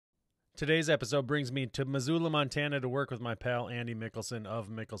Today's episode brings me to Missoula, Montana to work with my pal Andy Mickelson of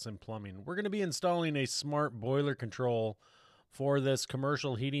Mickelson Plumbing. We're going to be installing a smart boiler control for this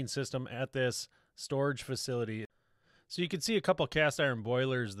commercial heating system at this storage facility. So you can see a couple cast iron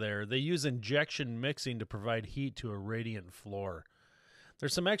boilers there. They use injection mixing to provide heat to a radiant floor.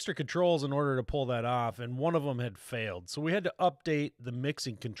 There's some extra controls in order to pull that off, and one of them had failed. So we had to update the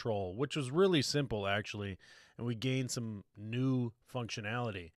mixing control, which was really simple actually, and we gained some new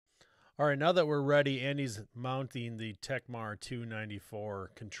functionality. All right, now that we're ready, Andy's mounting the Tekmar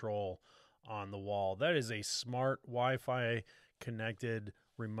 294 control on the wall. That is a smart Wi-Fi connected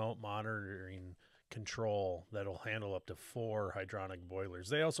remote monitoring control that'll handle up to 4 hydronic boilers.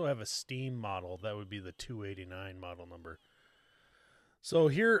 They also have a steam model. That would be the 289 model number. So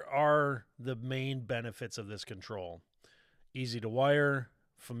here are the main benefits of this control. Easy to wire,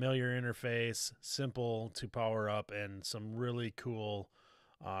 familiar interface, simple to power up, and some really cool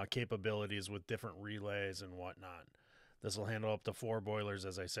capabilities with different relays and whatnot. This will handle up to 4 boilers,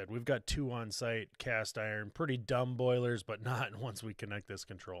 as I said. We've got 2 on site, cast iron, pretty dumb boilers, but not once we connect this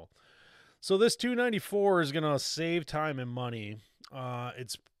control. So this 294 is going to save time and money.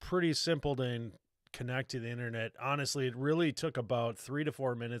 It's pretty simple to connect to the internet. Honestly, it really took about 3 to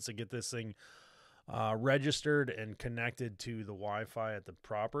 4 minutes to get this thing registered and connected to the Wi-Fi at the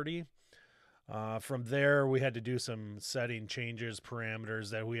property. From there, we had to do some setting changes, parameters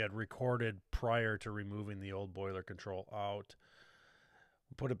that we had recorded prior to removing the old boiler control out.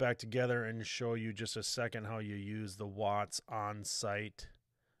 Put it back together and show you just a second how you use the Watts Onsite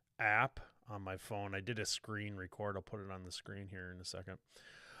app on my phone. I did a screen record. I'll put it on the screen here in a second.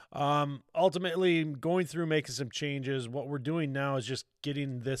 Ultimately, going through making some changes. What we're doing now is just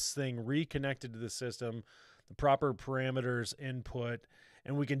getting this thing reconnected to the system, the proper parameters input,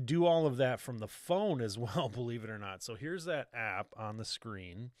 and we can do all of that from the phone as well, believe it or not. So here's that app on the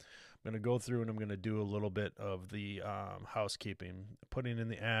screen. I'm going to go through and I'm going to do a little bit of the housekeeping, putting in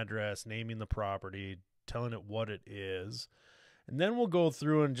the address, naming the property, telling it what it is. And then we'll go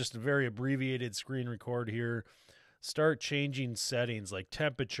through and just a very abbreviated screen record here, start changing settings like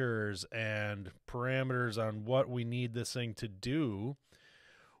temperatures and parameters on what we need this thing to do.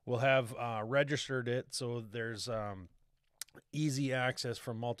 We'll have registered it so there's easy access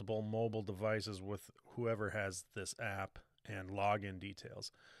from multiple mobile devices with whoever has this app and login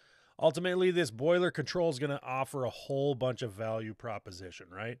details. Ultimately, this boiler control is going to offer a whole bunch of value proposition,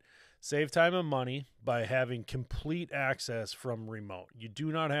 right? Save time and money by having complete access from remote. You do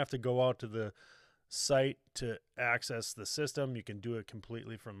not have to go out to the site to access the system. You can do it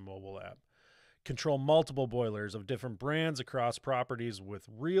completely from the mobile app. Control multiple boilers of different brands across properties with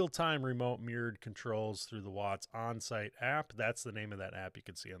real-time remote mirrored controls through the Watts Onsite app. That's the name of that app you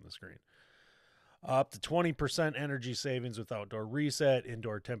can see on the screen. Up to 20% energy savings with outdoor reset,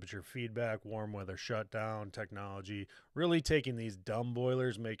 indoor temperature feedback, warm weather shutdown technology. Really taking these dumb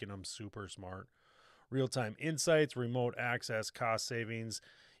boilers, making them super smart. Real-time insights, remote access, cost savings.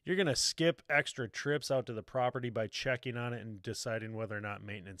 You're going to skip extra trips out to the property by checking on it and deciding whether or not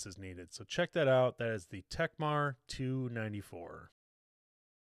maintenance is needed. So check that out. That is the Tekmar 294.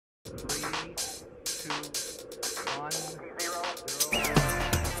 3, 2, 1.